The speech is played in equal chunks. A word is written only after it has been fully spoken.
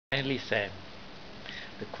finally, Sam,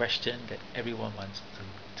 the question that everyone wants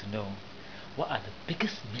to know. What are the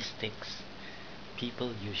biggest mistakes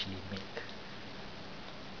people usually make?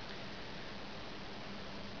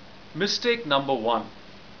 Mistake number one,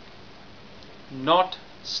 not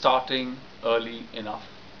starting early enough.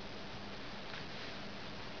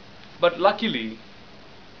 But luckily,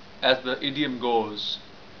 as the idiom goes,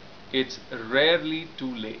 it's rarely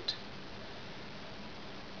too late.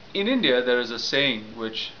 In India, there is a saying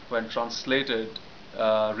which, when translated,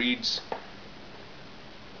 reads,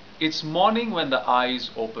 "It's morning when the eyes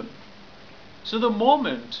open." So the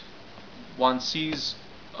moment one sees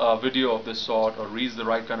a video of this sort or reads the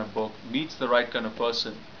right kind of book, meets the right kind of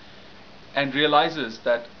person, and realizes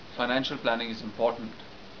that financial planning is important,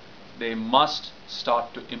 they must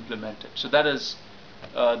start to implement it. So that is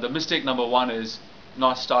the mistake number one, is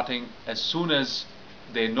not starting as soon as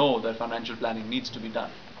they know that financial planning needs to be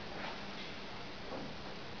done.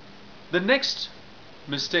 The next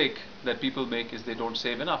mistake that people make is they don't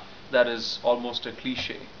save enough. That is almost a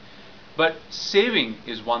cliche. But saving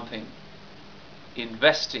is one thing,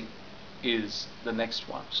 investing is the next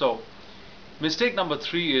one. So, mistake number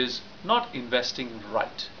three is not investing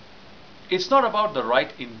right. It's not about the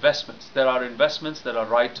right investments. There are investments that are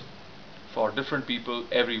right for different people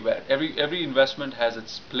everywhere. Every investment has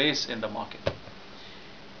its place in the market.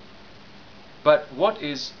 But what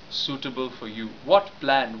is suitable for you? What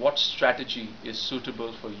plan, what strategy is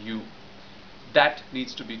suitable for you? That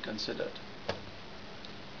needs to be considered.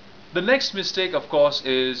 The next mistake, of course,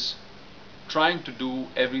 is trying to do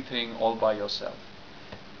everything all by yourself.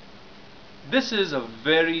 This is a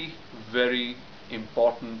very, very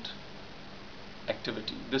important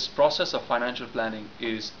activity. This process of financial planning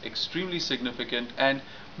is extremely significant, and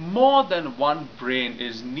more than one brain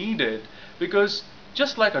is needed, because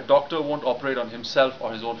just like a doctor won't operate on himself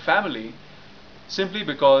or his own family simply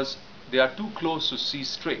because they are too close to see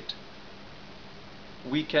straight,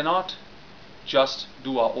 we cannot just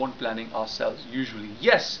do our own planning ourselves usually.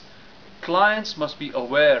 Yes, clients must be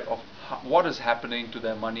aware of what is happening to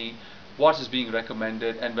their money, what is being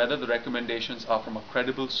recommended, and whether the recommendations are from a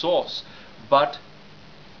credible source, but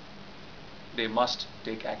they must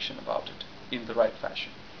take action about it in the right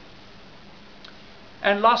fashion.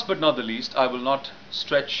 And last but not the least, I will not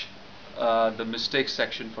stretch the mistakes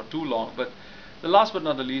section for too long, but the last but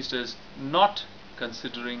not the least is not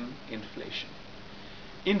considering inflation.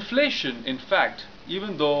 Inflation, in fact,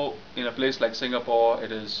 even though in a place like Singapore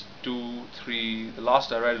it is 2, 3, the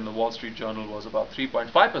last I read in the Wall Street Journal was about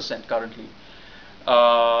 3.5% currently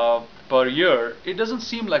per year, it doesn't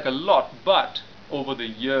seem like a lot, but over the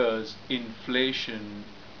years, inflation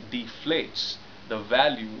deflates the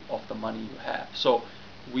value of the money you have. So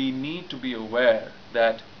we need to be aware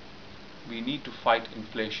that we need to fight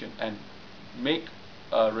inflation and make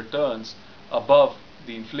returns above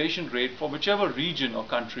the inflation rate for whichever region or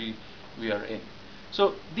country we are in.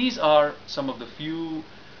 So these are some of the few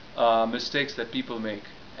mistakes that people make,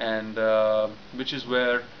 and which is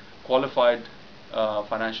where qualified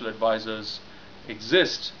financial advisors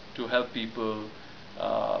exist to help people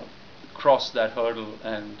cross that hurdle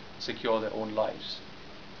and secure their own lives.